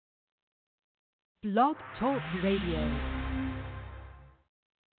Blog Talk Radio.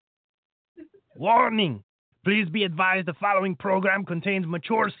 Warning! Please be advised the following program contains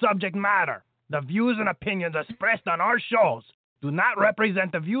mature subject matter. The views and opinions expressed on our shows do not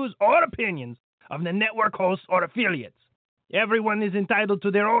represent the views or opinions of the network hosts or affiliates. Everyone is entitled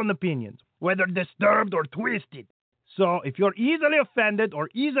to their own opinions, whether disturbed or twisted. So if you're easily offended or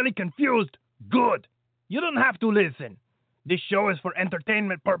easily confused, good. You don't have to listen. This show is for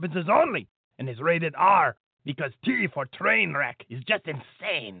entertainment purposes only and is rated R because T for train wreck is just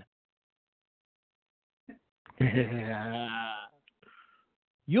insane.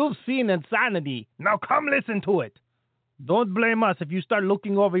 You've seen insanity. Now come listen to it. Don't blame us if you start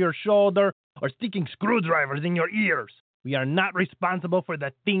looking over your shoulder or sticking screwdrivers in your ears. We are not responsible for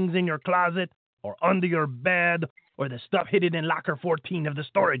the things in your closet or under your bed or the stuff hidden in locker 14 of the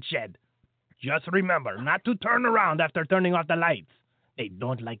storage shed. Just remember not to turn around after turning off the lights. They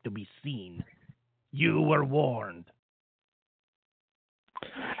don't like to be seen. You were warned.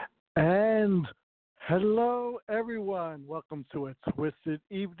 And hello, everyone. Welcome to a Twysted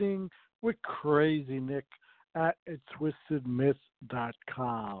Evening with Crazy Nick at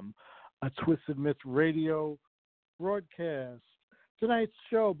twistedmyth.com, a Twisted Myth radio broadcast. Tonight's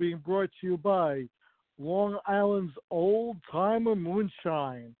show being brought to you by Long Island's Old Timer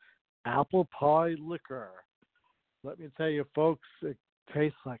Moonshine, apple pie liquor. Let me tell you, folks, it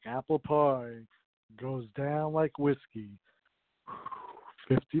tastes like apple pie, goes down like whiskey.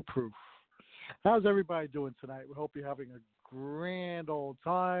 50 proof. How's everybody doing tonight? We hope you're having a grand old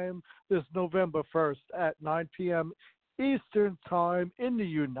time this November 1st at 9 p.m. Eastern Time in the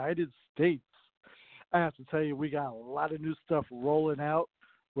United States. I have to tell you, we got a lot of new stuff rolling out.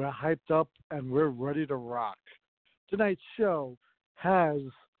 We're hyped up and we're ready to rock. Tonight's show has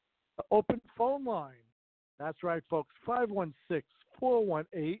an open phone line. That's right, folks,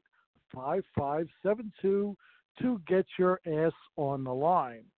 516-418-5572 to get your ass on the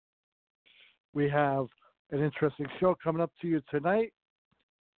line. We have an interesting show coming up to you tonight.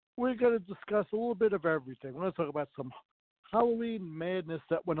 We're going to discuss a little bit of everything. We're going to talk about some Halloween madness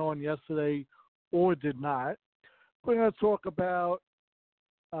that went on yesterday or did not. We're going to talk about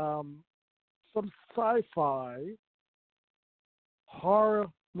some sci-fi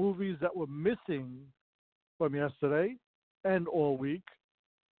horror movies that were missing from yesterday and all week.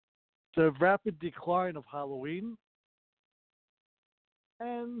 The rapid decline of Halloween,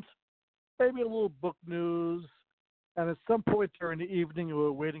 and maybe a little book news. And at some point during the evening, we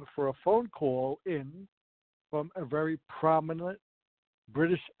were waiting for a phone call in from a very prominent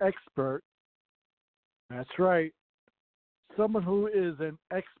British expert. That's right. Someone who is an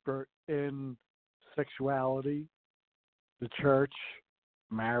expert in sexuality, the church,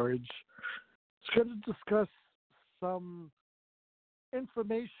 marriage. It's going to discuss some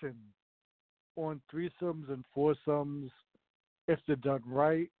information on threesomes and foursomes, if they're done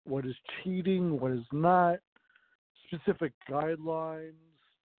right, what is cheating, what is not, specific guidelines,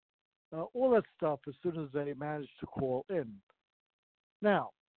 all that stuff as soon as they manage to call in.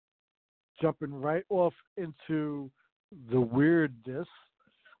 Now, jumping right off into the weirdness,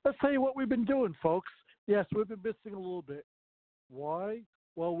 let's tell you what we've been doing, folks. Yes, we've been missing a little bit. Why?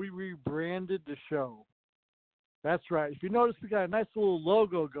 Well, we rebranded the show. That's right. If you notice, we got a nice little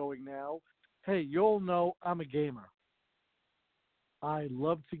logo going now. Hey, you'll know I'm a gamer. I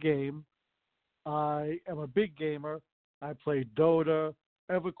love to game. I am a big gamer. I play Dota,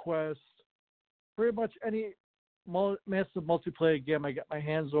 EverQuest, pretty much any massive multiplayer game I get my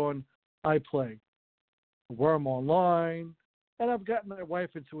hands on, I play. Worm Online, and I've gotten my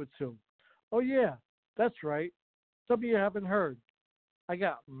wife into it too. Oh yeah, that's right. Some of you haven't heard. I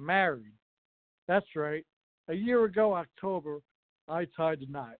got married. That's right. A year ago, October, I tied the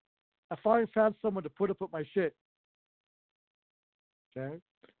knot. I finally found someone to put up with my shit. Okay?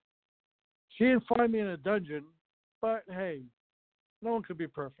 She didn't find me in a dungeon, but hey, no one could be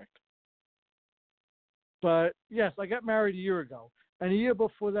perfect. But yes, I got married a year ago. And a year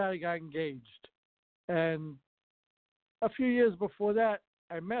before that, I got engaged. And a few years before that,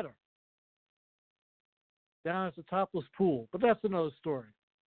 I met her down at the topless pool. But that's another story.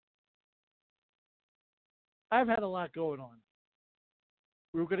 I've had a lot going on.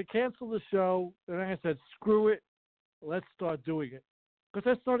 We were going to cancel the show, and then I said, screw it, let's start doing it. Because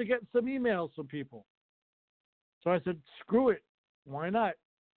I started getting some emails from people. So I said, screw it, why not?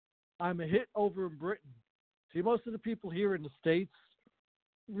 I'm a hit over in Britain. See, most of the people here in the States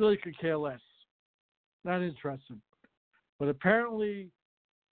really could care less. Not interested. But apparently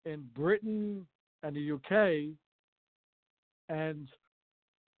in Britain and the UK and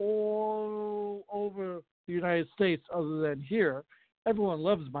all over the United States, other than here, everyone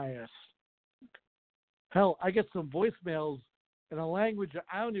loves my ass. Hell, I get some voicemails in a language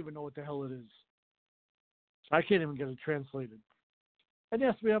I don't even know what the hell it is. So I can't even get it translated. And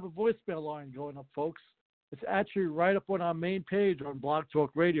yes, we have a voicemail line going up, folks. It's actually right up on our main page on Blog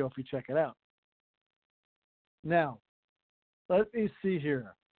Talk Radio if you check it out. Now, let me see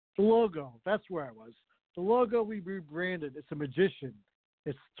here. The logo, that's where I was. The logo we rebranded, it's a magician.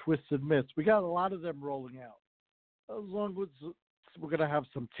 It's Twisted Myths. We got a lot of them rolling out. As long as we're going to have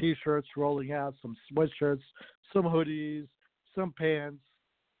some T-shirts rolling out, some sweatshirts, some hoodies, some pants,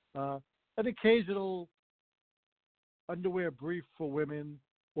 an occasional underwear brief for women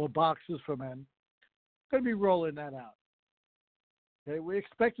or boxes for men. Going to be rolling that out. Okay, we're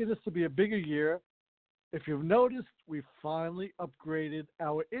expecting this to be a bigger year. If you've noticed, we finally upgraded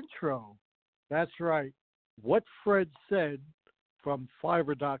our intro. That's right. What Fred said from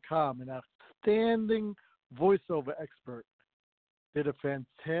Fiverr.com, an outstanding voiceover expert, did a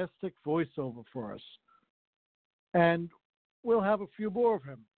fantastic voiceover for us. And we'll have a few more of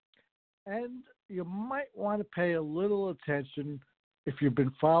him. And you might want to pay a little attention if you've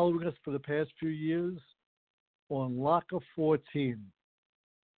been following us for the past few years on Locker 14.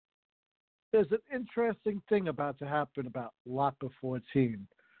 There's an interesting thing about to happen about Locker 14.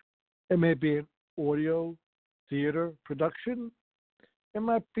 It may be an audio theater production. It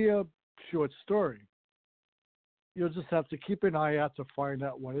might be a short story. You'll just have to keep an eye out to find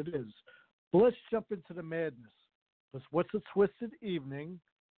out what it is. But let's jump into the madness. Because what's a Twysted Evening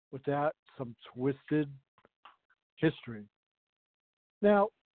without some twisted history? Now,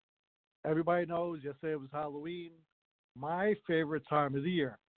 everybody knows yesterday was Halloween, my favorite time of the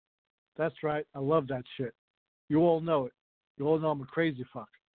year. That's right, I love that shit. You all know it. You all know I'm a crazy fuck.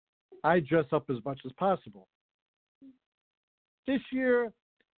 I dress up as much as possible. This year,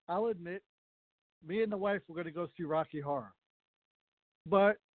 I'll admit, me and the wife were going to go see Rocky Horror.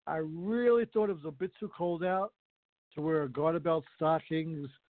 But I really thought it was a bit too cold out to wear a garter belt, stockings,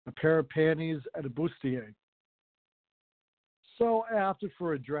 a pair of panties, and a bustier. So I opted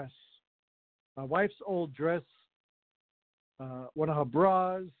for a dress. My wife's old dress, one of her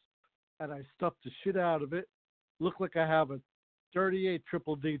bras, and I stuffed the shit out of it. Looked like I have a 38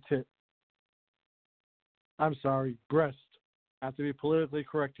 triple D tit. I'm sorry, breast. I have to be politically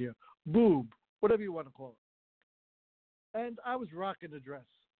correct here. Boob, whatever you want to call it. And I was rocking the dress.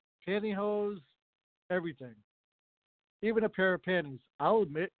 Pantyhose, everything. Even a pair of panties. I'll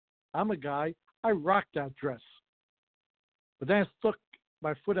admit, I'm a guy. I rocked that dress. But then I stuck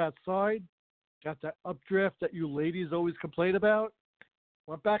my foot outside, got that updraft that you ladies always complain about,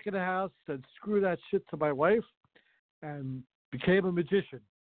 went back in the house, said screw that shit to my wife, and became a magician,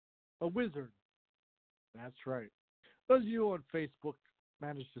 a wizard. That's right. Those of you on Facebook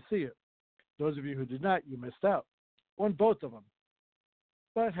managed to see it. Those of you who did not, you missed out on both of them.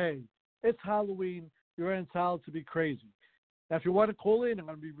 But hey, it's Halloween. You're entitled to be crazy. Now, if you want to call in, I'm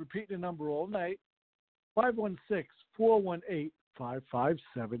going to be repeating the number all night, 516-418-5572.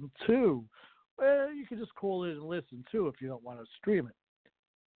 Well, you can just call in and listen, too, if you don't want to stream it.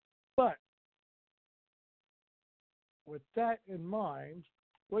 But with that in mind,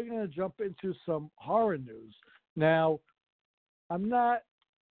 we're going to jump into some horror news. Now, I'm not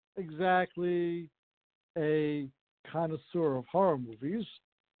exactly a connoisseur of horror movies.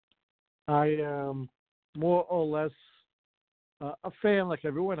 I am more or less a fan like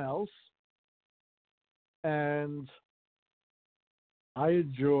everyone else. And I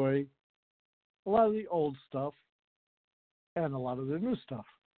enjoy a lot of the old stuff and a lot of the new stuff.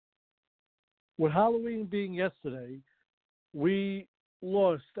 With Halloween being yesterday, we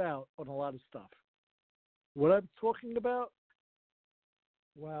lost out on a lot of stuff. What I'm talking about?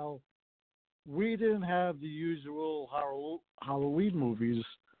 Well, we didn't have the usual Halloween movies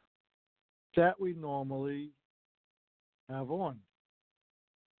that we normally have on.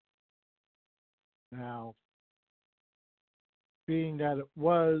 Now, being that it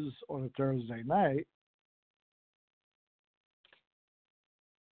was on a Thursday night,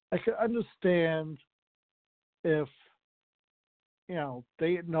 I could understand if,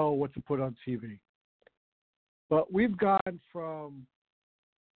 they didn't know what to put on TV. But we've gone from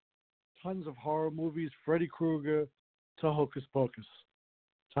tons of horror movies, Freddy Krueger, to Hocus Pocus,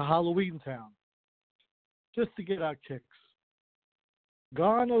 to Halloween Town, just to get our kicks.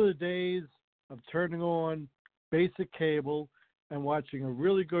 Gone are the days of turning on basic cable and watching a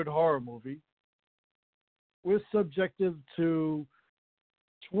really good horror movie. We're subjected to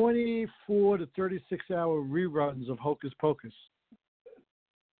 24 to 36-hour reruns of Hocus Pocus.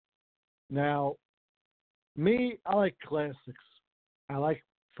 Now, me, I like classics. I like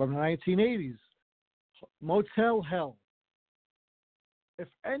from the 1980s, Motel Hell. If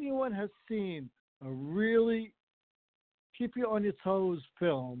anyone has seen a really keep you on your toes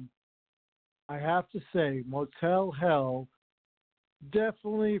film, I have to say Motel Hell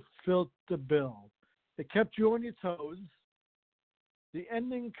definitely filled the bill. It kept you on your toes. The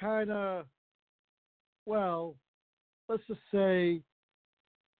ending kind of, well, let's just say,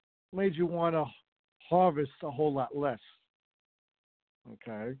 made you want to harvest a whole lot less.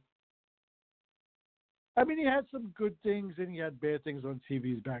 Okay? I mean, you had some good things and you had bad things on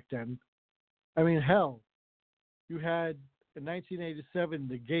TVs back then. I mean, hell, you had in 1987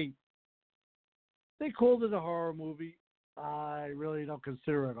 The Gate. They called it a horror movie. I really don't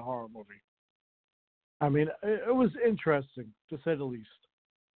consider it a horror movie. I mean, it was interesting, to say the least.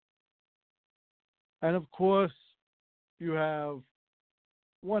 And of course, you have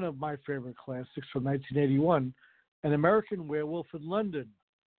one of my favorite classics from 1981, An American Werewolf in London.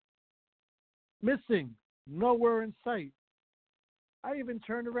 Missing, nowhere in sight. I even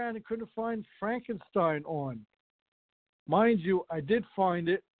turned around and couldn't find Frankenstein on. Mind you, I did find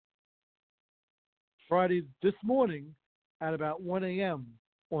it Friday this morning at about 1 a.m.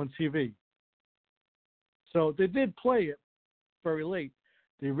 on TV. So they did play it very late.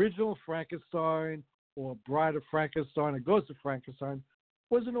 The original Frankenstein or Bride of Frankenstein or Ghost of Frankenstein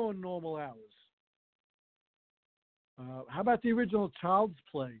wasn't on normal hours. How about the original Child's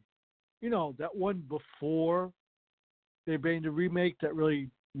Play? You know, that one before they made the remake that really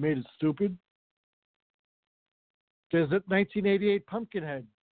made it stupid. There's that 1988 Pumpkinhead.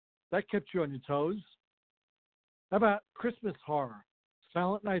 That kept you on your toes. How about Christmas Horror?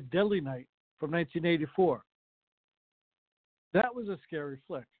 Silent Night, Deadly Night from 1984. That was a scary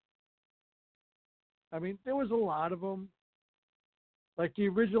flick. I mean, there was a lot of them, like the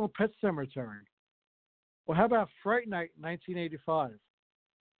original Pet Sematary. Well, how about Fright Night 1985?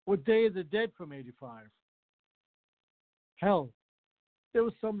 Or Day of the Dead from 85? Hell, there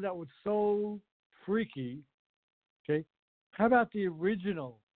was some that was so freaky. Okay, how about the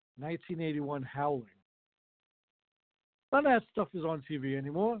original 1981 Howling? None of that stuff is on TV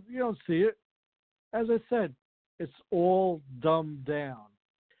anymore. You don't see it. As I said, it's all dumbed down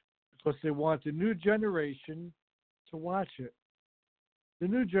because they want the new generation to watch it. The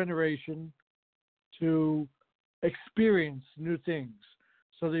new generation to experience new things.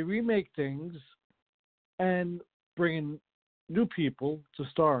 So they remake things and bring in new people to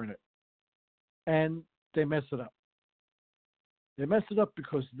star in it. And they mess it up. They mess it up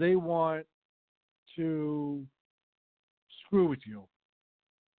because they want to screw with you.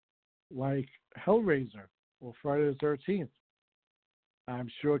 Like Hellraiser or Friday the 13th. I'm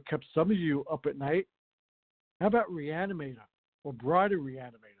sure it kept some of you up at night. How about Reanimator or Bride of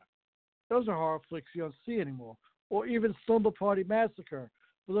Reanimator? Those are horror flicks you don't see anymore. Or even Slumber Party Massacre,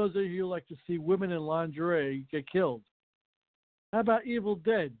 for those of you who like to see women in lingerie get killed. How about Evil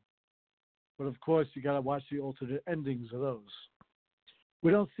Dead? But of course, you got to watch the alternate endings of those.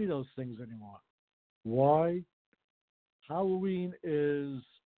 We don't see those things anymore. Why? Halloween is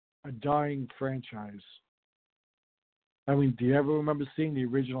a dying franchise. I mean, do you ever remember seeing the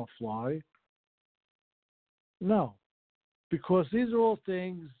original Fly? No. Because these are all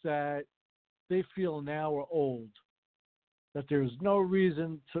things that they feel now are old. That there's no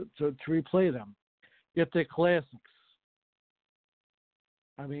reason to replay them. Yet they're classics.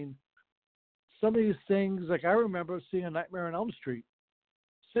 I mean, some of these things, like I remember seeing A Nightmare on Elm Street,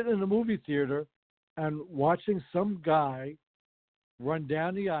 sitting in the movie theater and watching some guy run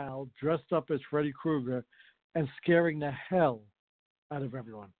down the aisle dressed up as Freddy Krueger and scaring the hell out of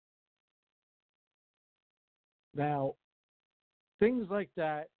everyone. Now, things like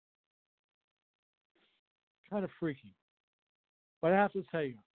that, kind of freaky. But I have to tell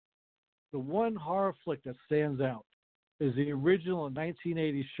you, the one horror flick that stands out is the original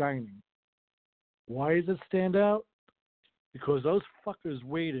 1980 Shining. Why does it stand out? Because those fuckers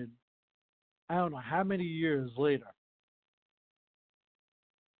waited, I don't know how many years later.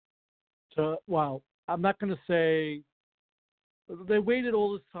 Well, I'm not going to say, they waited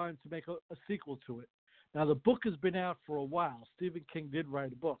all this time to make a sequel to it. Now, the book has been out for a while. Stephen King did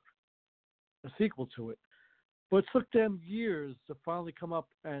write a book, a sequel to it. But it took them years to finally come up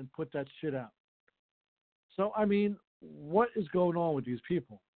and put that shit out. So, I mean, what is going on with these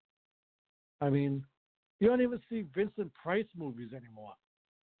people? I mean, you don't even see Vincent Price movies anymore.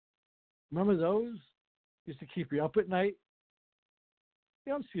 Remember those? Used to keep you up at night.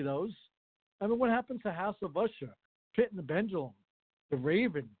 You don't see those. I mean, what happened to House of Usher, Pit and the Pendulum, The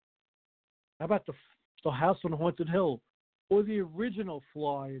Raven? How about the House on Haunted Hill, or the original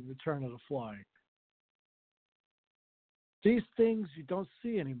Fly and Return of the Fly? These things you don't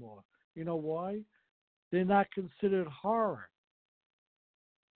see anymore. You know why? They're not considered horror.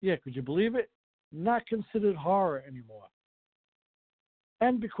 Yeah, could you believe it? not considered horror anymore.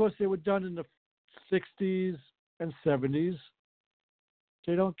 And because they were done in the 60s and 70s,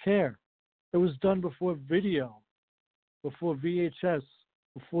 they don't care. It was done before video, before VHS,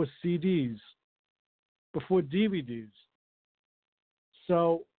 before CDs, before DVDs.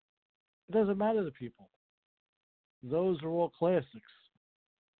 So it doesn't matter to people. Those are all classics.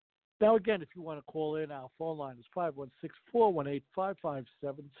 Now, again, if you want to call in, our phone line is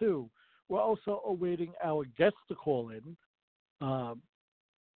 516-418-5572. We're also awaiting our guest to call in.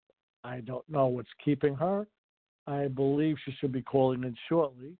 I don't know what's keeping her. I believe she should be calling in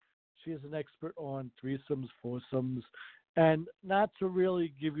shortly. She is an expert on threesomes, foursomes, and not to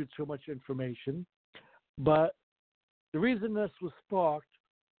really give you too much information, but the reason this was sparked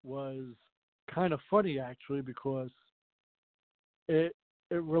was kind of funny, actually, because it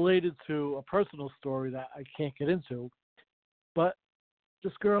related to a personal story that I can't get into. But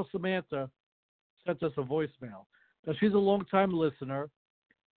this girl, Samantha, sent us a voicemail. Now, she's a long-time listener.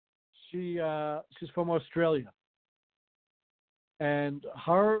 She's from Australia. And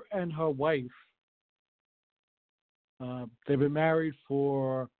her wife, they've been married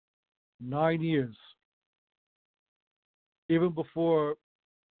for 9 years. Even before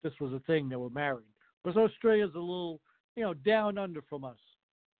this was a thing, they were married. Because Australia's a little, down under from us.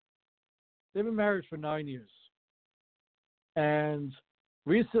 They've been married for 9 years. And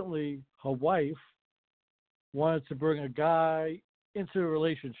recently, her wife wanted to bring a guy into a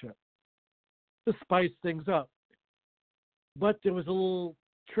relationship to spice things up. But there was a little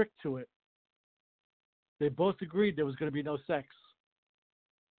trick to it. They both agreed there was going to be no sex.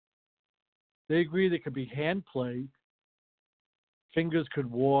 They agreed it could be hand play. Fingers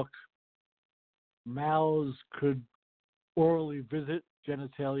could walk. Mouths could orally visit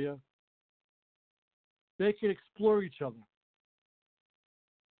genitalia. They could explore each other.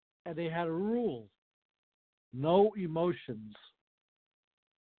 And they had a rule. No emotions.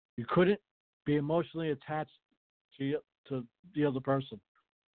 You couldn't be emotionally attached to the other person.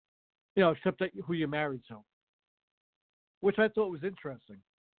 Except that who you're married to. Which I thought was interesting.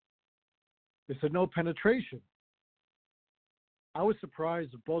 They said no penetration. I was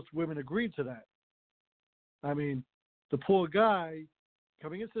surprised that both women agreed to that. I mean, the poor guy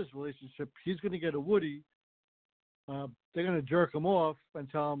coming into this relationship, he's going to get a woody. They're going to jerk him off and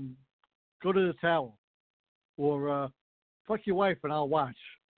tell him, go to the towel. Or fuck your wife and I'll watch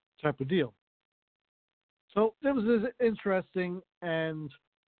type of deal. So it was interesting, and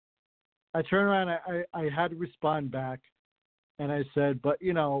I turned around, I had to respond back, and I said, but,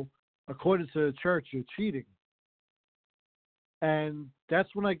 according to the church, you're cheating. And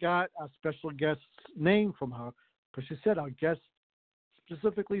that's when I got our special guest's name from her, because she said, our guest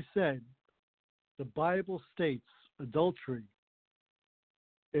specifically said, the Bible states adultery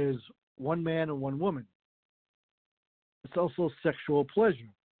is one man and one woman. It's also sexual pleasure.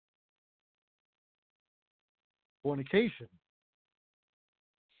 Fornication.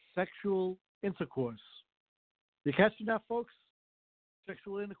 Sexual intercourse. You catching that, folks?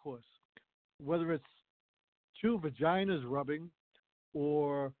 Sexual intercourse. Whether it's two vaginas rubbing,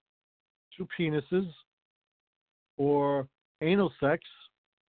 or two penises, or anal sex,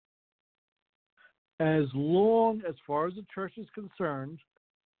 as long as far as the church is concerned,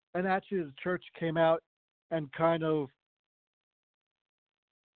 and actually the church came out and kind of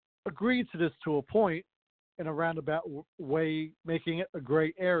agreed to this to a point in a roundabout way, making it a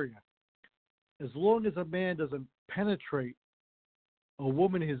gray area. As long as a man doesn't penetrate a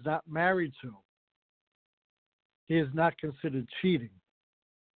woman he's not married to, he is not considered cheating.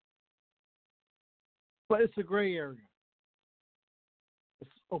 But it's a gray area.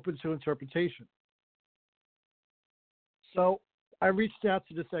 It's open to interpretation. So I reached out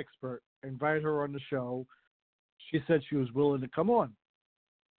to this expert, invited her on the show. She said she was willing to come on.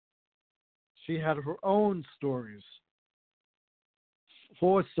 She had her own stories.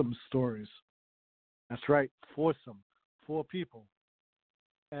 Foursome stories. That's right, foursome. 4 people.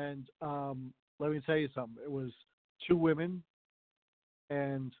 And let me tell you something. It was 2 women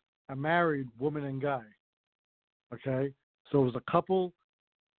and a married woman and guy. Okay? So it was a couple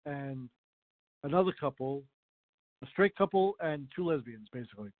and another couple, a straight couple and 2 lesbians,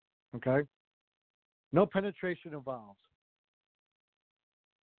 basically. Okay? No penetration involved.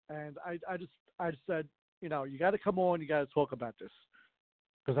 And I said, you got to come on, you got to talk about this.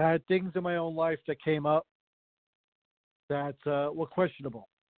 Because I had things in my own life that came up that were questionable.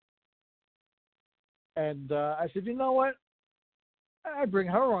 And I said, you know what? I bring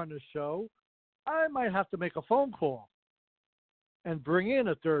her on the show. I might have to make a phone call and bring in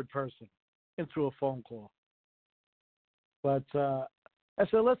a third person into a phone call. But I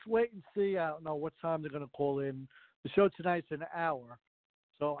said, let's wait and see. I don't know what time they're going to call in. The show tonight's an hour.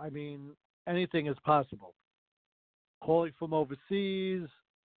 So, I mean, anything is possible. Calling from overseas,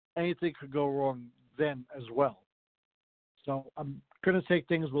 anything could go wrong then as well. So I'm going to take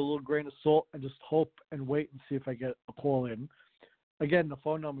things with a little grain of salt and just hope and wait and see if I get a call in. Again, the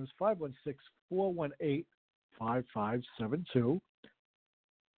phone number is 516-418-5572.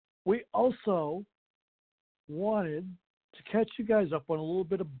 We also wanted to catch you guys up on a little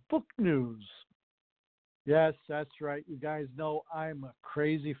bit of book news. Yes, that's right. You guys know I'm a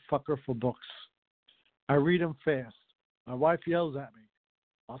crazy fucker for books. I read them fast. My wife yells at me.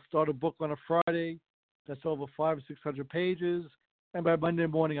 I'll start a book on a Friday that's over 500 or 600 pages, and by Monday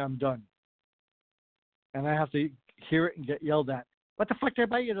morning I'm done. And I have to hear it and get yelled at. What the fuck did I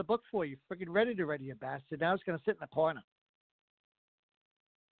buy you the book for? You freaking read it already, you bastard. Now it's going to sit in the corner.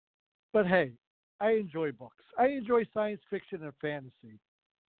 But hey, I enjoy books. I enjoy science fiction and fantasy.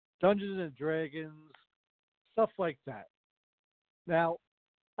 Dungeons and Dragons, stuff like that. Now,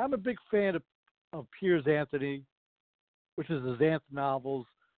 I'm a big fan of Piers Anthony, which is his Anth novels,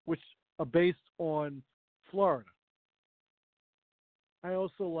 which are based on Florida. I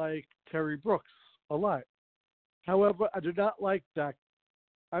also like Terry Brooks a lot. However, I do not like that.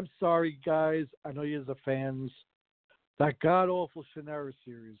 I'm sorry, guys. I know you're the fans. That god-awful Shannara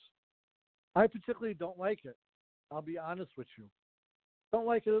series. I particularly don't like it. I'll be honest with you. Don't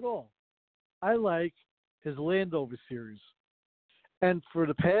like it at all. I like his Landover series. And for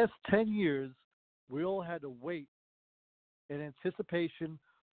the past 10 years, we all had to wait in anticipation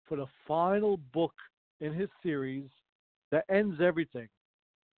for the final book in his series that ends everything.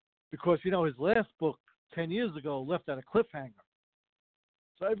 Because, you know, his last book 10 years ago left at a cliffhanger.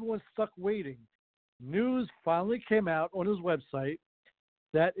 So everyone's stuck waiting. News finally came out on his website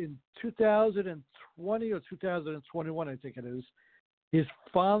that in 2020 or 2021, I think it is, he's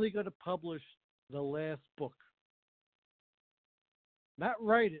finally going to publish the last book. Not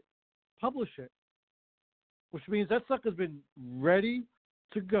write it, publish it. Which means that sucker's been ready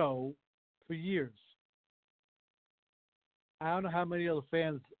to go for years. I don't know how many other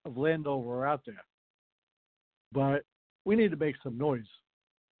fans of Landover are out there, but we need to make some noise.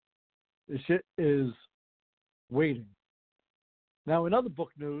 This shit is waiting. Now, in other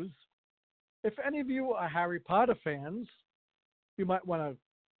book news, if any of you are Harry Potter fans, you might want to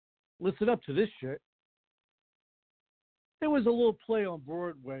listen up to this shit. There was a little play on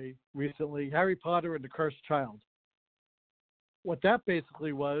Broadway recently, Harry Potter and the Cursed Child. What that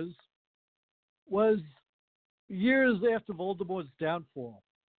basically was years after Voldemort's downfall.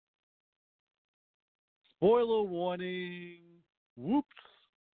 Spoiler warning, whoops.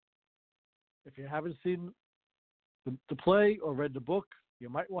 If you haven't seen the play or read the book, you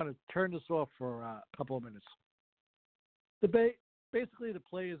might want to turn this off for a couple of minutes. Basically, the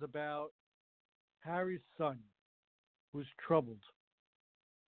play is about Harry's son, who's troubled,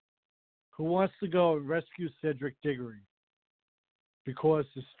 who wants to go and rescue Cedric Diggory because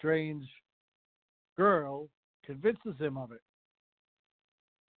the strange girl convinces him of it.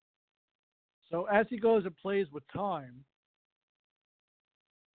 So as he goes and plays with time,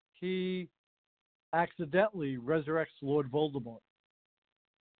 he accidentally resurrects Lord Voldemort.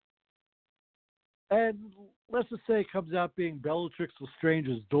 And let's just say it comes out being Bellatrix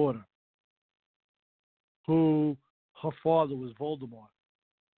Lestrange's daughter, who her father was Voldemort.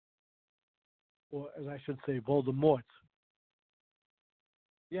 Or as I should say, Voldemort.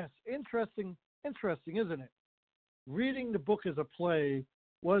 Yes, interesting, isn't it? Reading the book as a play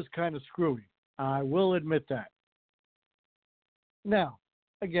was kind of screwy. I will admit that. Now,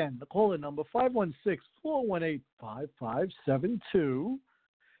 again, the call-in number 516-418-5572.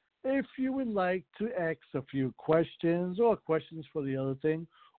 If you would like to ask a few questions or questions for the other thing,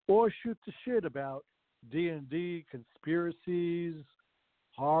 or shoot the shit about D&D, conspiracies,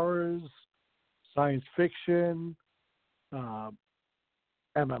 horrors, science fiction,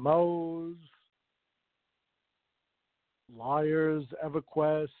 MMOs, liars,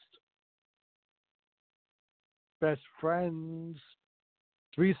 EverQuest, best friends,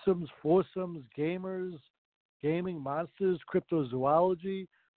 threesomes, foursomes, gamers, gaming, monsters, cryptozoology,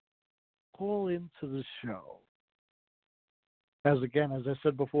 call into the show. As I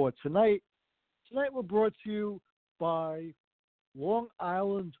said before, tonight we're brought to you by Long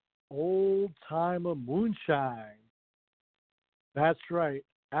Island Old Timer Moonshine. That's right,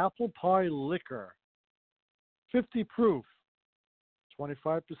 apple pie liquor, 50 proof,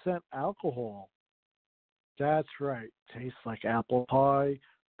 25% alcohol. That's right, tastes like apple pie,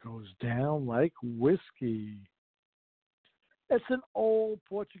 goes down like whiskey. It's an old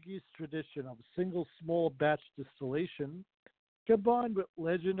Portuguese tradition of a single small batch distillation combined with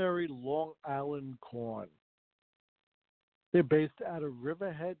legendary Long Island corn. They're based out of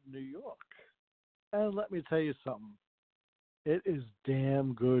Riverhead, New York. And let me tell you something. It is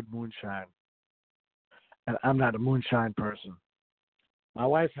damn good moonshine. And I'm not a moonshine person. My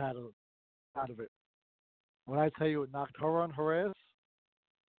wife had a out of it. When I tell you it knocked her on her ass,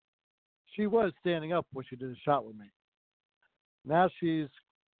 she was standing up when she did a shot with me. Now she's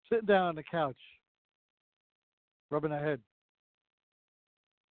sitting down on the couch, rubbing her head,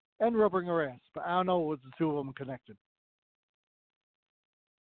 and rubbing her ass. But I don't know what the two of them are connected.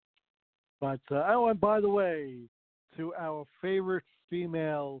 But, oh, and by the way, to our favorite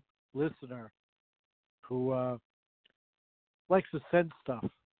female listener who likes to send stuff,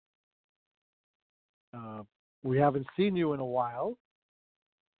 we haven't seen you in a while.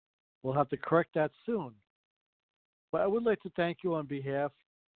 We'll have to correct that soon. But I would like to thank you on behalf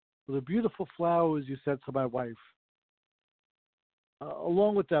of the beautiful flowers you sent to my wife,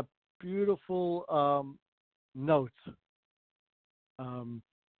 along with that beautiful note.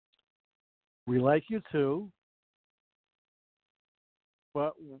 We like you too,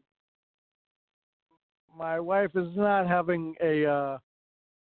 but my wife is not having a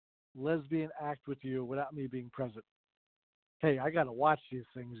lesbian act with you without me being present. Hey, I got to watch these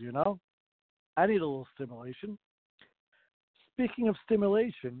things, you know? I need a little stimulation. Speaking of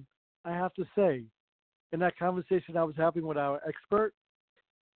stimulation, I have to say, in that conversation I was having with our expert,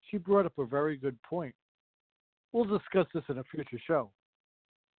 she brought up a very good point. We'll discuss this in a future show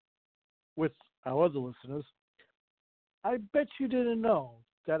with our other listeners. I bet you didn't know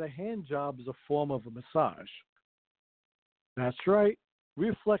that a hand job is a form of a massage. That's right.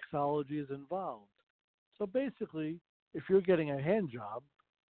 Reflexology is involved. So basically, if you're getting a hand job,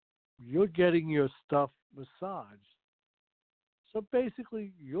 you're getting your stuff massaged. So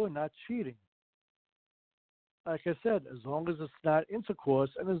basically, you're not cheating. Like I said, as long as it's not intercourse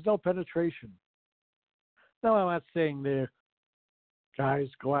and there's no penetration. Now, I'm not saying there, guys,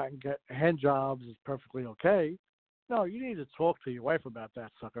 go out and get hand jobs is perfectly okay. No, you need to talk to your wife about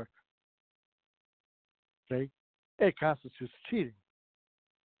that, sucker. Okay? It constitutes cheating.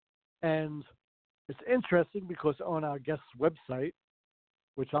 And it's interesting because on our guest's website,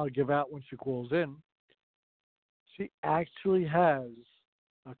 which I'll give out when she calls in, she actually has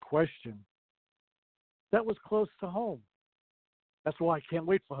a question that was close to home. That's why I can't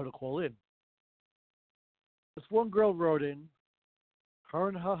wait for her to call in. This one girl wrote in, her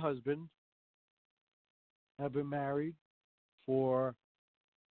and her husband have been married for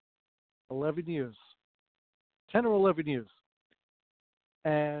 11 years, 10 or 11 years.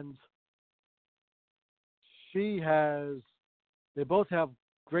 And they both have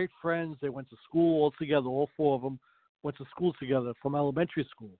great friends. They went to school all together, all four of them went to school together from elementary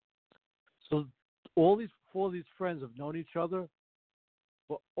school. So all these four of these friends have known each other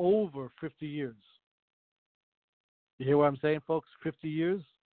for over 50 years. You hear what I'm saying, folks? 50 years?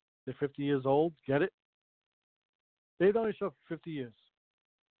 They're 50 years old. Get it? They've known each other for 50 years.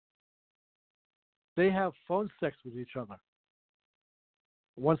 They have phone sex with each other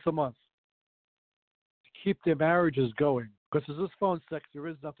once a month to keep their marriages going. Because there's this phone sex, there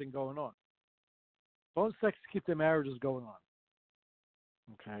is nothing going on. Phone sex to keep their marriages going on.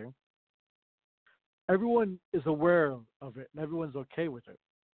 Okay? Everyone is aware of it, and everyone's okay with it.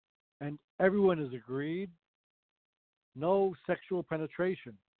 And everyone has agreed, no sexual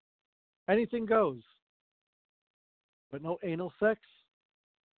penetration. Anything goes. But no anal sex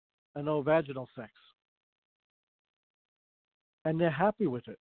and no vaginal sex. And they're happy with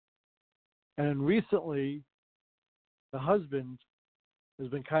it. And recently, the husband has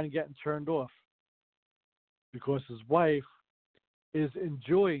been kind of getting turned off because his wife is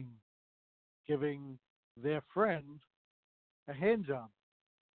enjoying giving their friend a hand job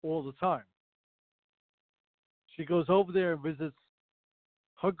all the time. She goes over there and visits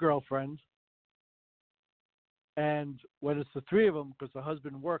her girlfriend, and when it's the three of them, because the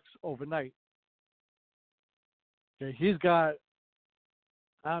husband works overnight, okay, he's got,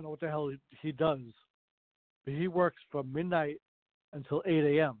 I don't know what the hell he does, but he works from midnight until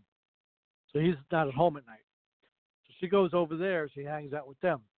 8 a.m. So he's not at home at night. So she goes over there, she hangs out with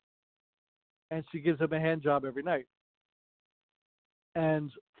them, and she gives him a hand job every night.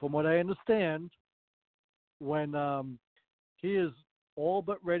 And from what I understand, when he is all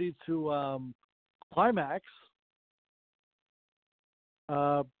but ready to climax,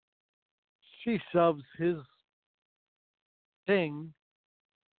 she shoves his thing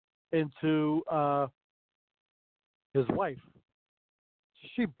into his wife.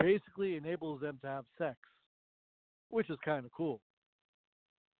 She basically enables them to have sex, which is kind of cool,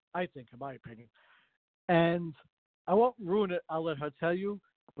 I think, in my opinion. And I won't ruin it. I'll let her tell you.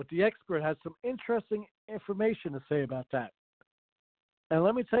 But the expert has some interesting information to say about that. And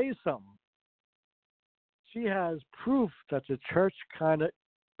let me tell you something. She has proof that the church kind of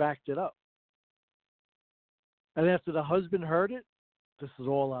backed it up. And after the husband heard it, this is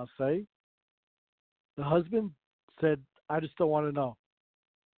all I'll say. The husband said, I just don't want to know.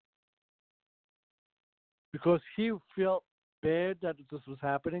 Because he felt bad that this was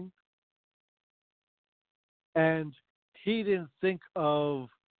happening. And he didn't think of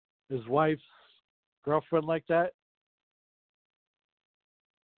his wife's girlfriend like that.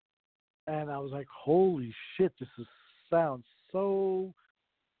 And I was like, holy shit, sounds so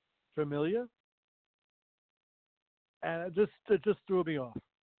familiar. And it just threw me off.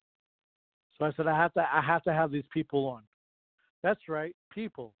 So I said, I have to have these people on. That's right,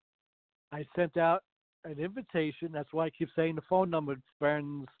 people. I sent out an invitation. That's why I keep saying the phone number,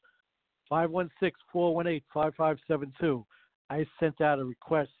 friends, 516-418-5572. I sent out a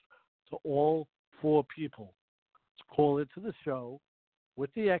request to all 4 people to call into the show with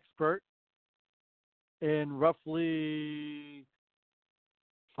the expert in roughly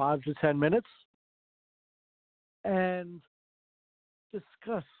 5 to 10 minutes and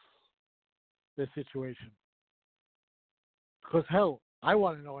discuss the situation. Because, hell, I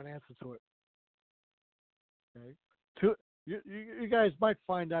want to know an answer to it. Okay? You guys might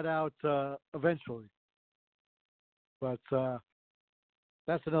find that out eventually. But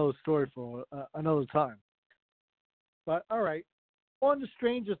that's another story for another time. But, all right, on to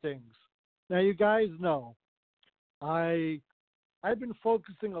Stranger Things. Now, you guys know I've been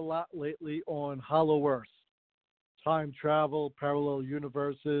focusing a lot lately on Hollow Earth, time travel, parallel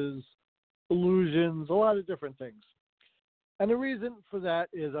universes, illusions, a lot of different things. And the reason for that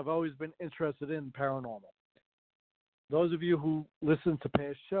is I've always been interested in paranormal. Those of you who listen to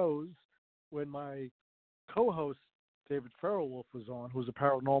past shows, when my co-host David Farrellwolf was on, who's a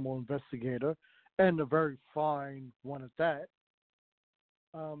paranormal investigator and a very fine one at that,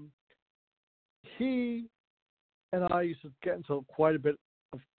 he and I used to get into quite a bit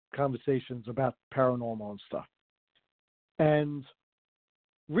of conversations about paranormal and stuff. And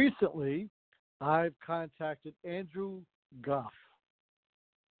recently, I've contacted Andrew Goff.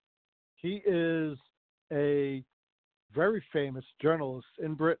 He is a very famous journalist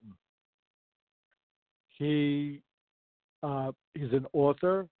in Britain. He's an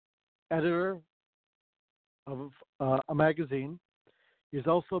author, editor of a magazine. He's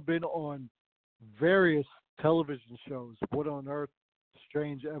also been on various television shows, What on Earth,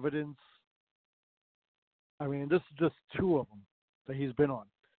 Strange Evidence. I mean, this is just 2 of them that he's been on.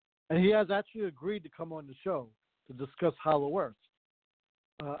 And he has actually agreed to come on the show to discuss Hollow Earth.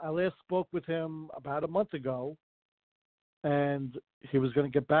 I last spoke with him about a month ago, and he was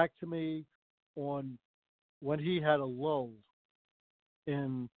going to get back to me on when he had a lull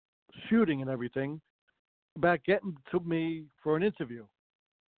in shooting and everything about getting to me for an interview.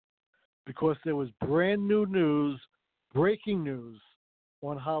 Because there was brand new news, breaking news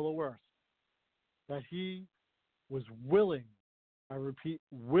on Hollow Earth that he was willing, I repeat,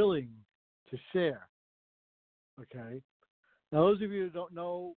 willing to share. Okay? Now, those of you who don't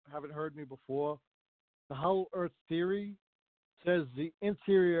know, haven't heard me before, the Hollow Earth theory says the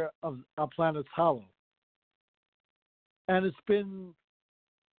interior of our planet's hollow. And it's been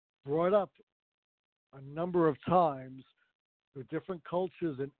brought up a number of times through different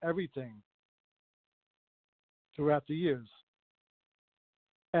cultures and everything throughout the years.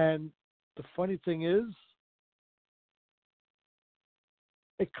 And the funny thing is,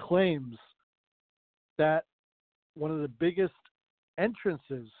 it claims that one of the biggest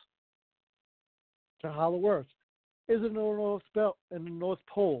entrances to Hollow Earth is in the North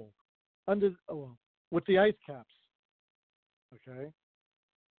Pole, with the ice caps. Okay?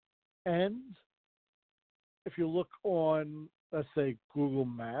 And if you look on, let's say, Google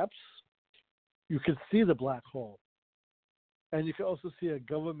Maps, you can see the black hole. And you can also see a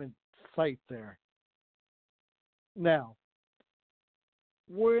government site there. Now,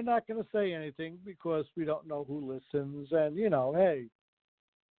 we're not going to say anything because we don't know who listens. And, hey,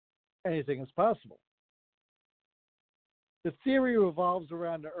 anything is possible. The theory revolves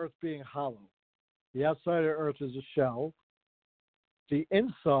around the Earth being hollow. The outside of Earth is a shell. The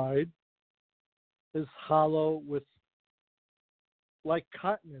inside is hollow with like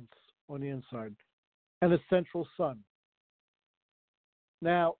continents on the inside and a central sun.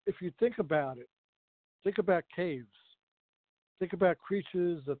 Now, if you think about it, think about caves. Think about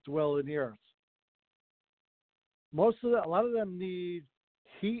creatures that dwell in the earth. A lot of them need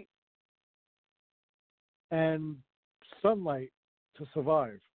heat and sunlight to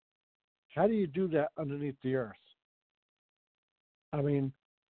survive. How do you do that underneath the earth? I mean,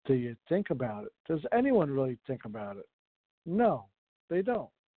 do you think about it? Does anyone really think about it? No, they don't.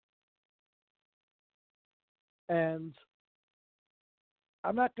 And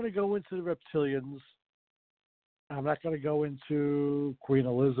I'm not going to go into the reptilians. I'm not going to go into Queen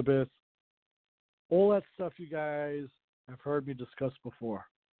Elizabeth. All that stuff you guys have heard me discuss before.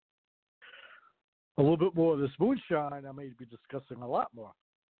 A little bit more of this moonshine, I may be discussing a lot more.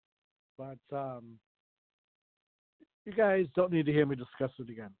 But you guys don't need to hear me discuss it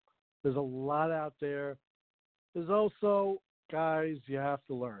again. There's a lot out there. There's also, guys, you have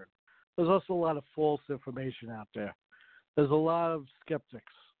to learn. There's also a lot of false information out there. There's a lot of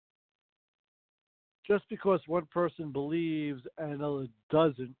skeptics. Just because one person believes and another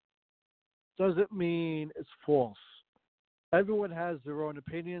doesn't mean it's false. Everyone has their own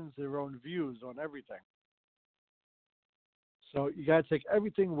opinions, their own views on everything. So you got to take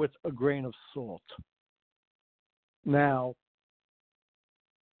everything with a grain of salt. Now,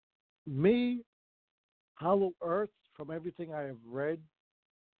 me, Hollow Earth, from everything I have read,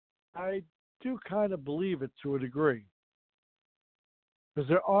 I do kind of believe it to a degree. Because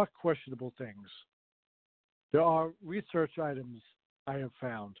there are questionable things. There are research items I have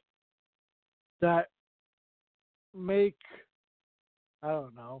found that make a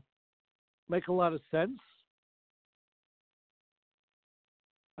lot of sense.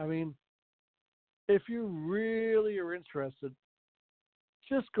 I mean, if you really are interested,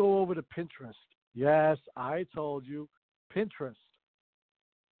 just go over to Pinterest. Yes, I told you, Pinterest.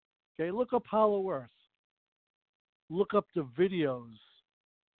 Okay, look up Hollow Earth. Look up the videos.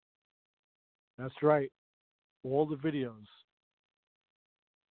 That's right, all the videos.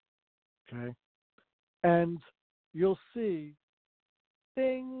 Okay? And you'll see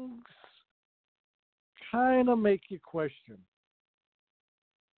things kind of make you question.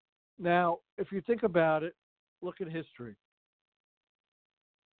 Now, if you think about it, look at history.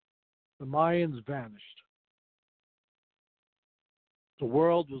 The Mayans vanished. The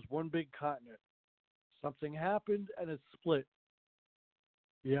world was one big continent. Something happened and it split.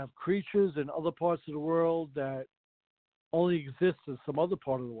 You have creatures in other parts of the world that only exist in some other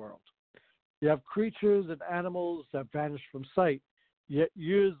part of the world. You have creatures and animals that vanish from sight. Yet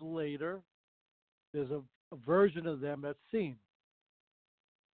years later, there's a version of them that's seen.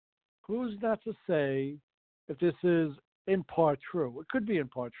 Who's not to say if this is in part true? It could be in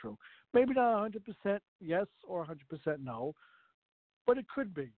part true. Maybe not 100% yes or 100% no, but it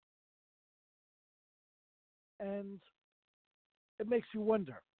could be. And it makes you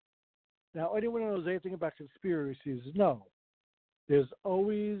wonder. Now, anyone who knows anything about conspiracies, no. There's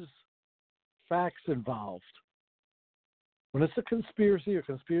always facts involved. When it's a conspiracy or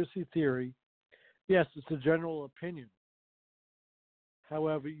conspiracy theory, yes, it's a general opinion.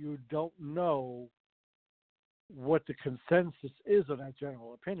 However, you don't know what the consensus is on that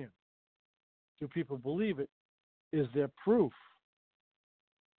general opinion. Do people believe it? Is there proof?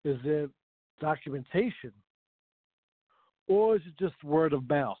 Is there documentation? Or is it just word of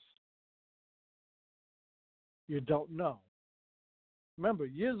mouth? You don't know. Remember,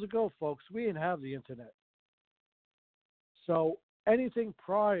 years ago, folks, we didn't have the internet. So anything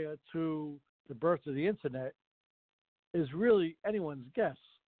prior to the birth of the internet is really anyone's guess.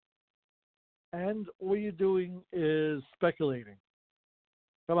 And all you're doing is speculating.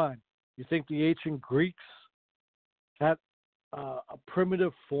 Come on. You think the ancient Greeks had a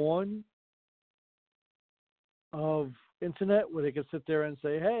primitive form of internet where they could sit there and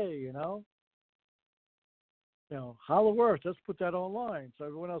say, hey, Hollow Earth, let's put that online so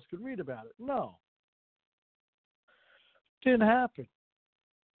everyone else could read about it. No. Didn't happen.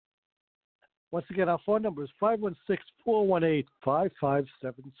 Once again, our phone number is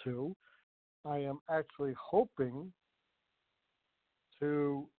 516-418-5572. I am actually hoping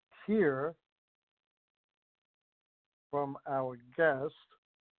to hear from our guest.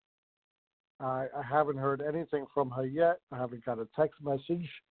 I haven't heard anything from her yet. I haven't got a text message.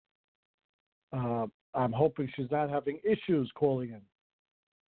 I'm hoping she's not having issues calling in.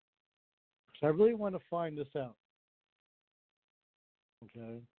 So I really want to find this out.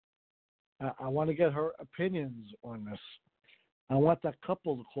 Okay? I want to get her opinions on this. I want that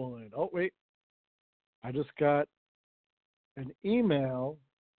couple to call in. Oh, wait. I just got an email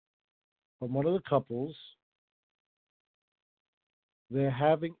from one of the couples. They're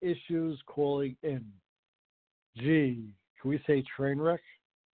having issues calling in. Gee, can we say train wreck?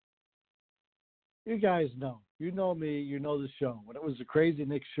 You guys know. You know me. You know the show. When it was the Crazy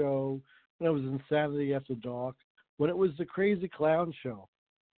Nick show, when it was Insanity After Dark, when it was the Crazy Clown show,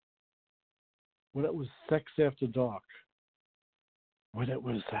 when it was Sex After Dark, when it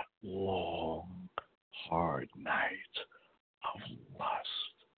was that long, hard night of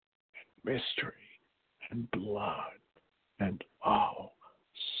lust and mystery and blood and, oh,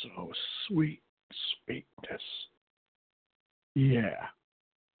 so sweetness. Yeah,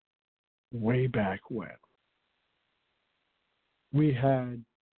 way back when. We had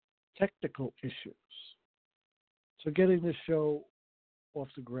technical issues. So getting the show off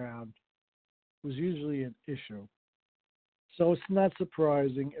the ground was usually an issue. So it's not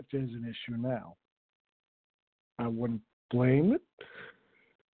surprising if there's an issue now. I wouldn't blame it.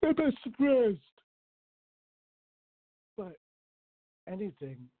 I'm not surprised. But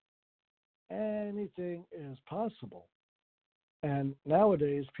anything is possible. And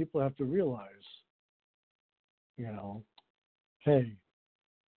nowadays, people have to realize, hey,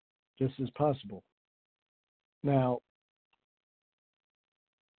 this is possible. Now,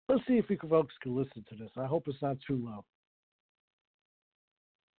 let's see if you folks can listen to this. I hope it's not too low.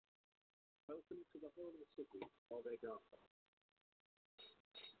 Welcome to the Horror Scifi Fantasy.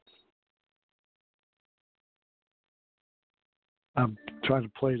 I'm trying to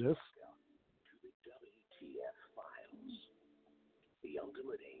play this. WTF files. The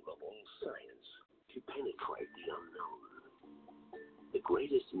ultimate aim of all science, to penetrate the unknown. The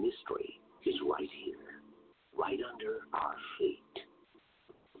greatest mystery is right here, right under our feet.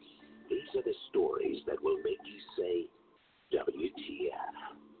 These are the stories that will make you say, WTF.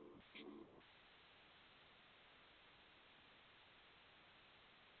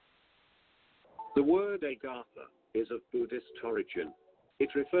 The word Agartha is of Buddhist origin.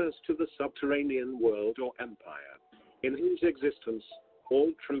 It refers to the subterranean world or empire, in whose existence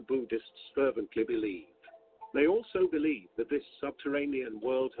all true Buddhists fervently believe. They also believe that this subterranean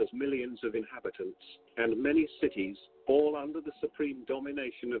world has millions of inhabitants and many cities, all under the supreme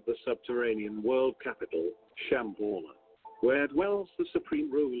domination of the subterranean world capital, Shambhala, where dwells the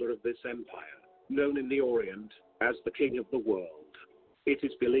supreme ruler of this empire, known in the Orient as the King of the World. It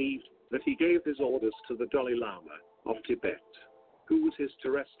is believed that he gave his orders to the Dalai Lama of Tibet, who was his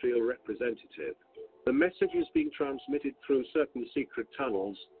terrestrial representative. The message is being transmitted through certain secret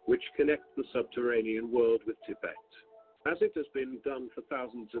tunnels which connect the subterranean world with Tibet, as it has been done for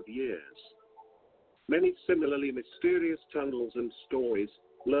thousands of years. Many similarly mysterious tunnels and stories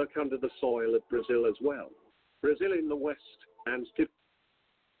lurk under the soil of Brazil as well. Brazil in the west and Tibet.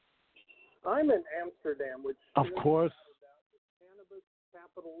 I'm in Amsterdam, which Of course, is the cannabis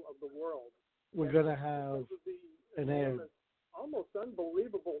capital of the world. we're going to have an ad. Almost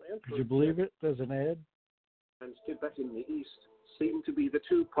unbelievable interest. Could you believe it? There's an ad. And Tibet in the east seem to be the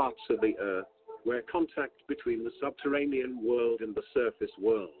two parts of the earth where contact between the subterranean world and the surface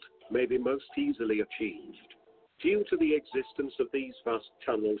world may be most easily achieved. Due to the existence of these vast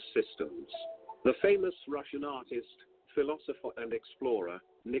tunnel systems, the famous Russian artist, philosopher and explorer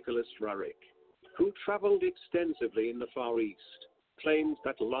Nicholas Roerich, who traveled extensively in the Far East, claimed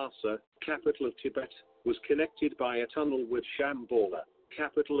that Lhasa, capital of Tibet, was connected by a tunnel with Shambhala,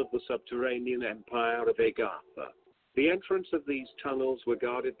 capital of the subterranean empire of Agartha. The entrance of these tunnels were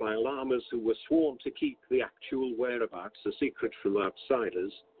guarded by lamas who were sworn to keep the actual whereabouts a secret from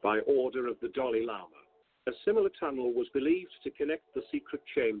outsiders by order of the Dalai Lama. A similar tunnel was believed to connect the secret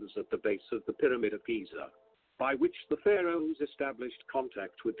chambers at the base of the Pyramid of Giza, by which the pharaohs established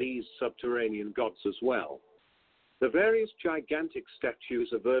contact with these subterranean gods as well. The various gigantic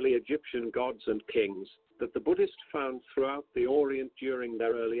statues of early Egyptian gods and kings that the Buddhists found throughout the Orient during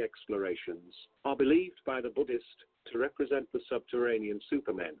their early explorations are believed by the Buddhist to represent the subterranean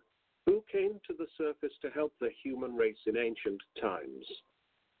supermen, who came to the surface to help the human race in ancient times.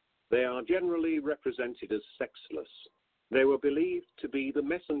 They are generally represented as sexless. They were believed to be the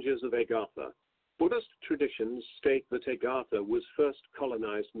messengers of Agartha. Buddhist traditions state that Agartha was first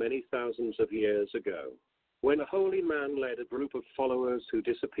colonized many thousands of years ago, when a holy man led a group of followers who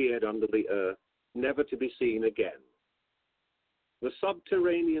disappeared under the earth, never to be seen again. The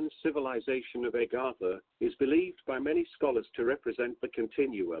subterranean civilization of Agartha is believed by many scholars to represent the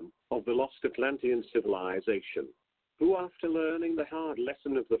continuum of the lost Atlantean civilization, who, after learning the hard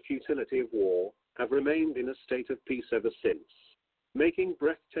lesson of the futility of war, have remained in a state of peace ever since, making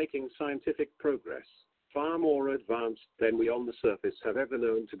breathtaking scientific progress, far more advanced than we on the surface have ever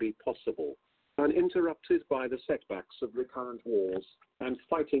known to be possible, uninterrupted by the setbacks of recurrent wars and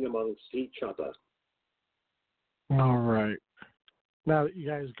fighting amongst each other. All right. Now that you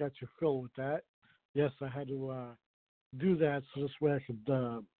guys got your fill with that, yes, I had to do that so this way I could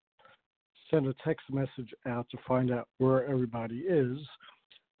send a text message out to find out where everybody is.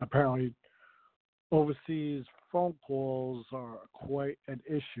 Apparently, overseas phone calls are quite an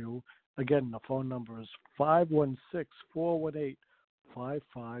issue. Again, the phone number is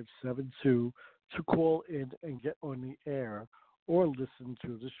 516-418-5572. to call in and get on the air or listen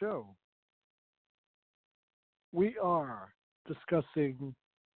to the show. We are discussing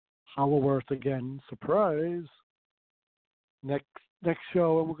Hollow Earth again, surprise. Next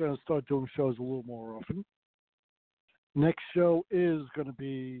show, we're going to start doing shows a little more often. Next show is going to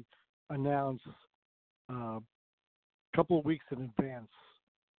be announced a couple of weeks in advance,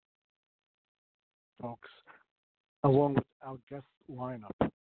 folks, along with our guest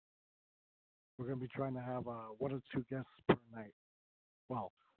lineup. We're going to be trying to have one or two guests per night.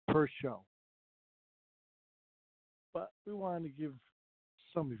 Well, per show. But we wanted to give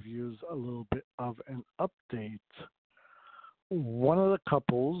some of you a little bit of an update. One of the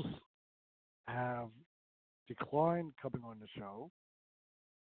couples have declined coming on the show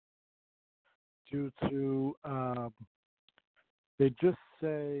due to, they just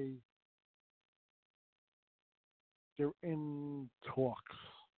say they're in talks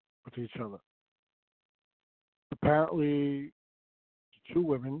with each other. Apparently, two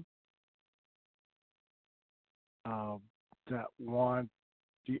women that want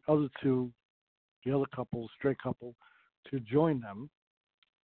the other couple, straight couple, to join them.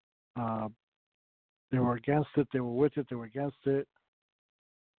 They were against it. They were with it. They were against it.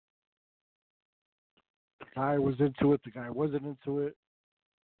 The guy was into it. The guy wasn't into it.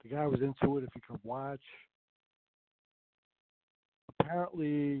 The guy was into it if he could watch.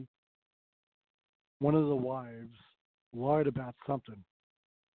 Apparently, one of the wives lied about something.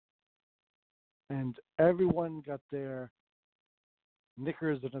 And everyone got their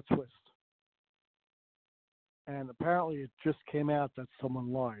knickers in a twist. And apparently it just came out that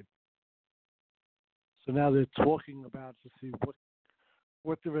someone lied. So now they're talking about to see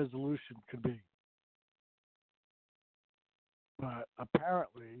what the resolution could be. But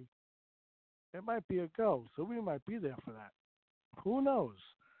apparently it might be a go, so we might be there for that. Who knows?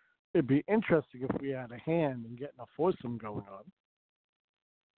 It'd be interesting if we had a hand in getting a foursome going on.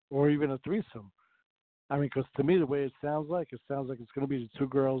 Or even a threesome. I mean, because to me, the way it sounds like it's going to be the two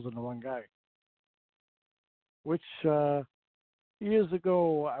girls and the one guy. Which, years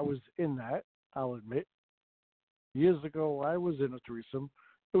ago, I was in that, I'll admit. Years ago, I was in a threesome.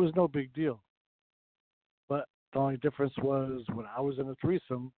 It was no big deal. But the only difference was when I was in a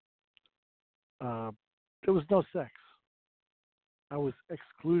threesome, there was no sex. I was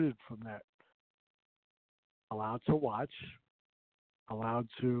excluded from that. Allowed to watch, allowed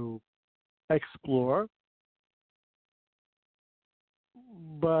to explore,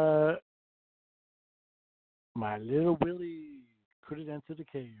 but my little Willie couldn't enter the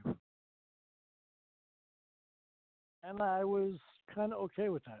cave. And I was kind of okay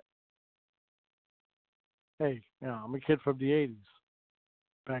with that. Hey, I'm a kid from the 80s.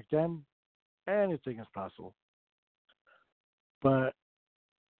 Back then, anything is possible. But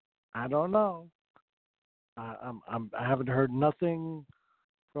I don't know. I haven't heard nothing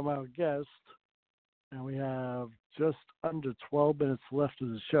from our guest, and we have just under 12 minutes left of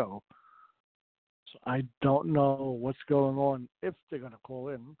the show. So I don't know what's going on, if they're going to call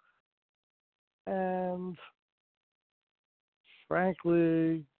in. And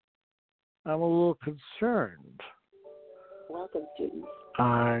frankly, I'm a little concerned. Welcome, students.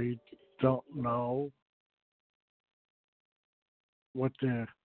 I don't know what they're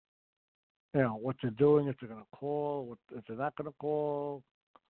doing, if they're going to call, if they're not going to call.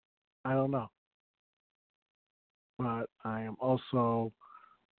 I don't know. But I am also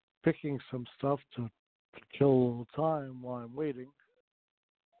picking some stuff to kill a little time while I'm waiting.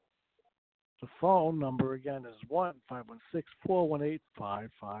 The phone number again is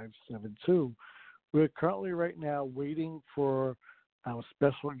 1-516-418-5572. We're currently right now waiting for our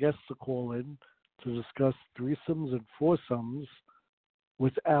special guest to call in to discuss threesomes and foursomes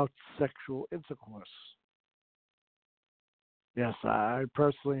without sexual intercourse. Yes, I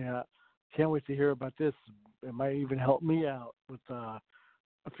personally can't wait to hear about this. It might even help me out with a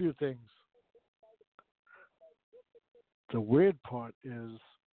few things. The weird part is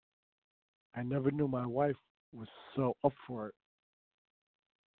I never knew my wife was so up for it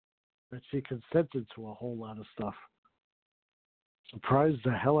that she consented to a whole lot of stuff. Surprised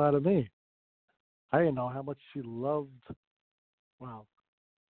the hell out of me. I didn't know how much she loved. Well,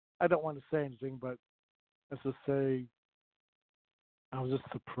 I don't want to say anything, but let's just say I was just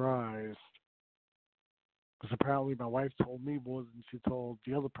surprised. Because apparently my wife told me more than she told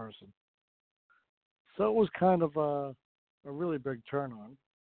the other person. So it was kind of a really big turn on.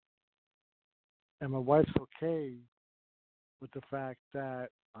 And my wife's okay with the fact that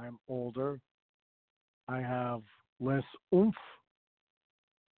I'm older, I have less oomph,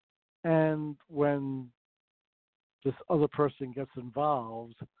 and when this other person gets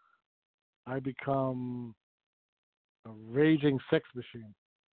involved, I become a raging sex machine.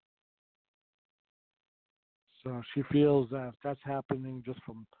 So she feels that if that's happening just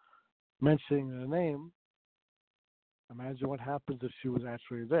from mentioning the name, imagine what happens if she was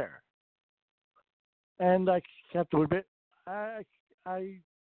actually there. And I have to admit, I'm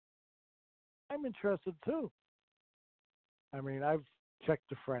interested too. I mean, I've checked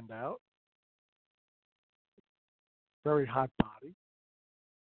the friend out. Very hot body.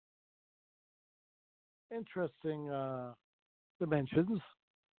 Interesting dimensions.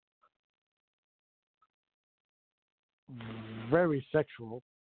 Very sexual.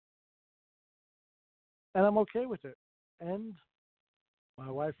 And I'm okay with it. And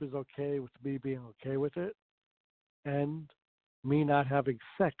my wife is okay with me being okay with it. And me not having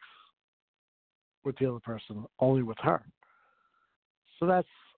sex with the other person, only with her. So that's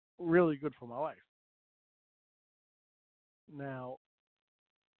really good for my wife. Now,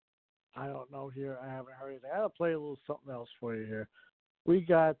 I don't know here. I haven't heard anything. I'll play a little something else for you here. We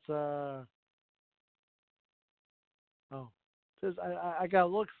got, I got a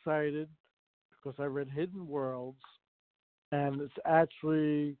little excited because I read Hidden Worlds, and it's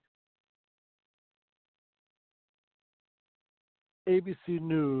actually ABC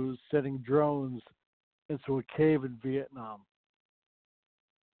News sending drones into a cave in Vietnam.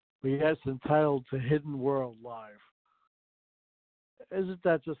 But yes, entitled to Hidden World Live. Isn't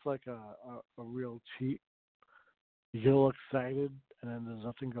that just like a real cheat? You get all excited and then there's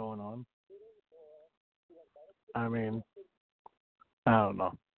nothing going on. I mean, I don't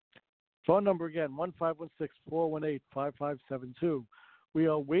know. Phone number again, 1-516-418-5572. We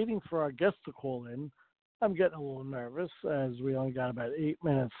are waiting for our guest to call in. I'm getting a little nervous as we only got about 8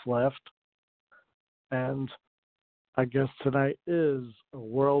 minutes left. And our guest tonight is a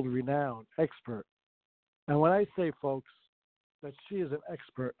world-renowned expert. And when I say, folks, that she is an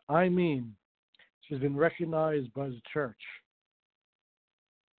expert, I mean she's been recognized by the church.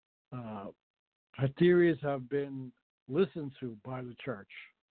 Her theories have been listened to by the church.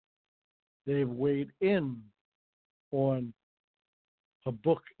 They've weighed in on her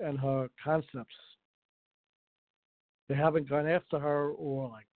book and her concepts. They haven't gone after her or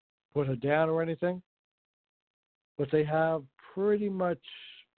like put her down or anything, but they have pretty much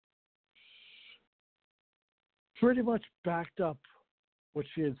backed up what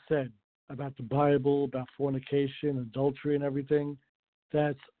she had said about the Bible, about fornication, adultery, and everything.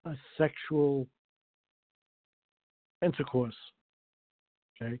 That's a sexual intercourse.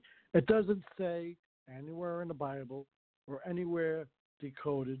 Okay? It doesn't say anywhere in the Bible or anywhere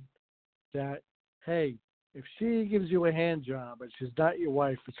decoded that, hey, if she gives you a hand job and she's not your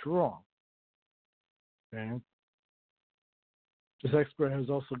wife, it's wrong. Okay? This expert has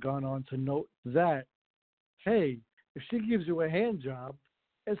also gone on to note that, hey, if she gives you a hand job,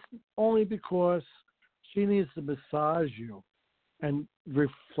 it's only because she needs to massage you, and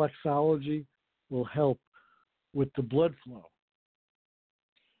reflexology will help with the blood flow,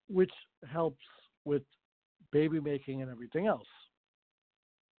 which helps with baby making and everything else,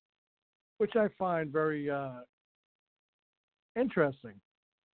 which I find very interesting,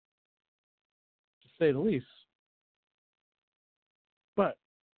 to say the least. But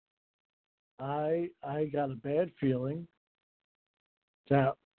I got a bad feeling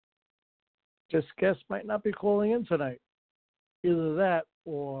that this guest might not be calling in tonight. Either that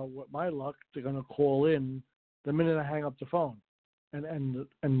or, with my luck, they're going to call in the minute I hang up the phone and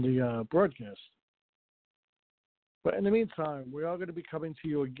the broadcast. But in the meantime, we are going to be coming to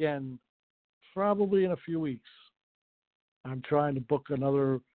you again probably in a few weeks. I'm trying to book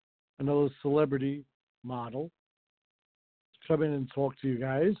another celebrity model to come in and talk to you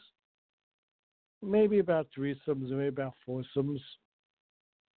guys. Maybe about threesomes, maybe about foursomes,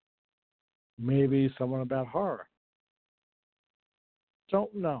 maybe someone about horror.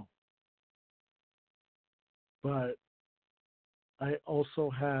 Don't know. But I also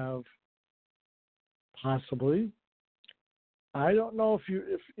have possibly, I don't know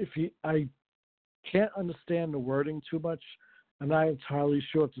if I can't understand the wording too much. I'm not entirely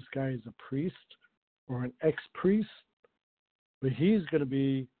sure if this guy is a priest or an ex-priest, but he's going to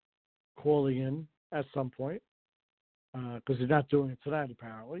be calling in at some point because he's not doing it tonight,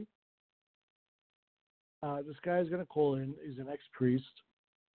 apparently. This guy is going to call in. He's an ex-priest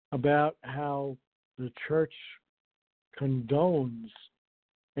about how the church condones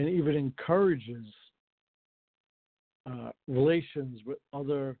and even encourages relations with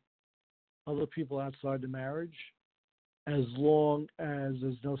other people outside the marriage, as long as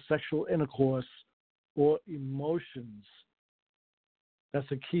there's no sexual intercourse or emotions.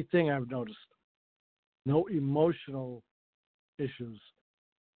 That's a key thing I've noticed. No emotional issues.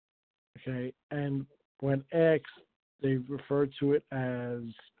 Okay, and when asked, they refer to it as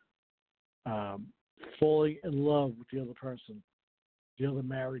falling in love with the other person, the other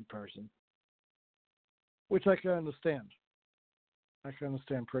married person, which I can understand. I can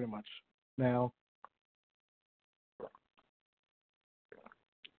understand pretty much. Now,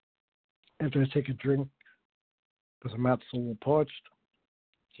 after I take a drink, because my mouth's a little parched,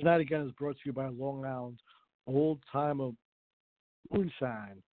 tonight again is brought to you by Long Island Old Timer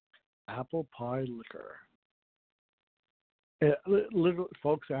Moonshine Apple Pie Liquor. Literally,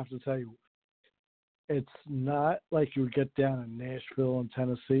 folks, I have to tell you, it's not like you would get down in Nashville and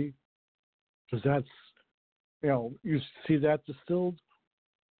Tennessee, because that's, you see that distilled.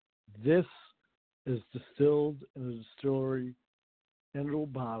 This is distilled in a distillery in a little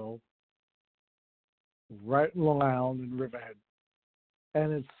bottle right in Long Island in Riverhead,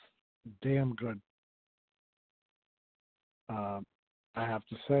 and it's damn good. I have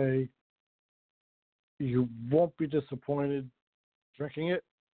to say, you won't be disappointed drinking it.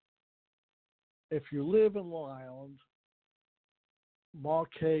 If you live in Long Island,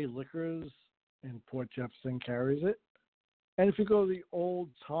 Marquet Liquors in Port Jefferson carries it. And if you go to the Old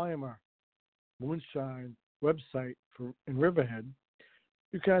Timer Moonshine website in Riverhead,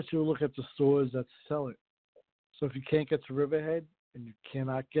 you can actually look at the stores that sell it. So if you can't get to Riverhead and you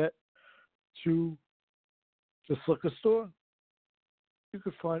cannot get to this liquor store, you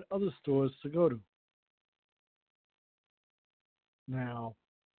could find other stores to go to. Now,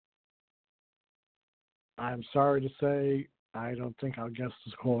 I'm sorry to say, I don't think our guest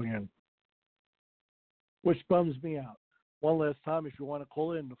is calling in, which bums me out. One last time, if you want to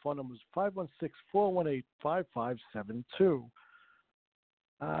call in, the phone number is 516-418-5572.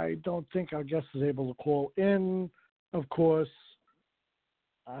 I don't think our guest is able to call in. Of course,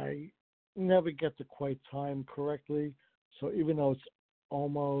 I never get the quite time correctly, so even though it's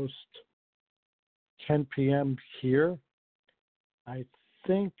almost 10 p.m. here, I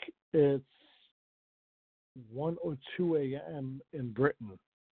think it's 1 or 2 a.m. in Britain.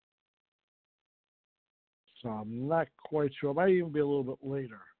 So I'm not quite sure. It might even be a little bit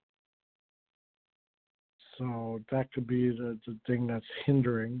later. So that could be the thing that's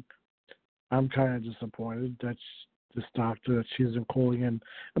hindering. I'm kind of disappointed that this doctor that she isn't calling in.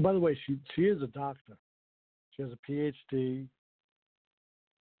 And by the way, she is a doctor. She has a PhD,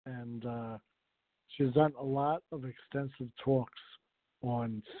 and she's done a lot of extensive talks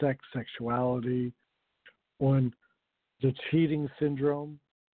on sex, sexuality, on the cheating syndrome,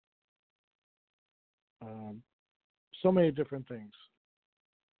 so many different things.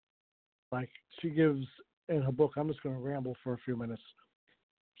 Like she gives in her book, I'm just going to ramble for a few minutes.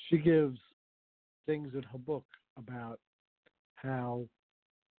 She gives things in her book about how,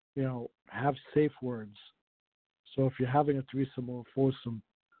 have safe words. So if you're having a threesome or a foursome,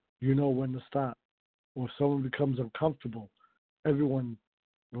 you know when to stop. Or if someone becomes uncomfortable, everyone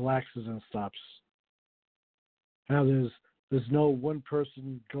relaxes and stops. How there's no one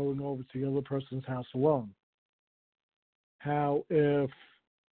person going over to the other person's house alone. How if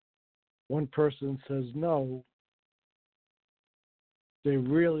one person says no, they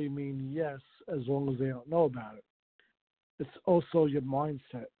really mean yes as long as they don't know about it. It's also your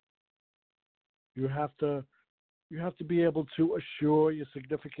mindset. You have to be able to assure your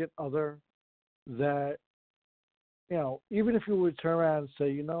significant other that, even if you would turn around and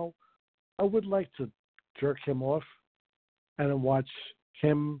say, I would like to jerk him off and then watch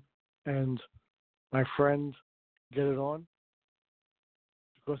him and my friend get it on.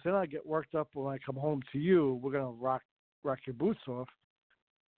 Because then I get worked up when I come home to you. We're going to rock your boots off.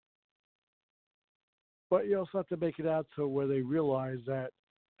 But you also have to make it out to where they realize that,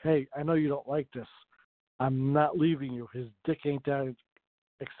 hey, I know you don't like this. I'm not leaving you. His dick ain't that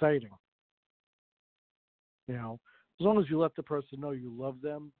exciting. As long as you let the person know you love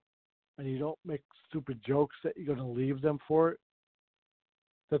them and you don't make stupid jokes that you're going to leave them for it,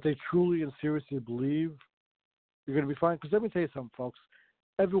 that they truly and seriously believe, you're going to be fine. Because let me tell you something, folks.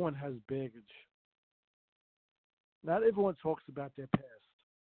 Everyone has baggage. Not everyone talks about their past.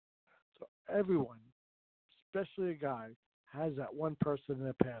 So everyone, especially a guy, has that one person in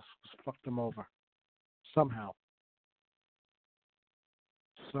their past who's fucked them over somehow.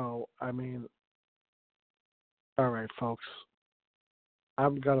 So, all right, folks.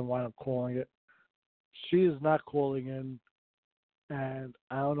 I'm going to wind up calling it. She is not calling in, and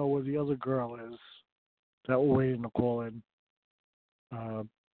I don't know where the other girl is that we're waiting to call in.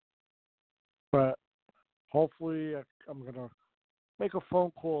 But hopefully I'm going to make a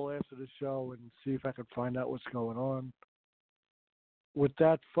phone call after the show and see if I can find out what's going on. With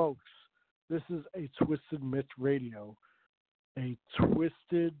that, folks, this is a Twisted Myth Radio, a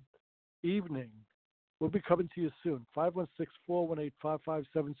twisted Evening. We'll be coming to you soon.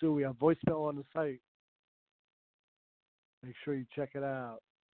 516-418-5572. We have voicemail on the site. Make sure you check it out.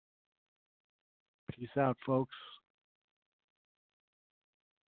 Peace out, folks.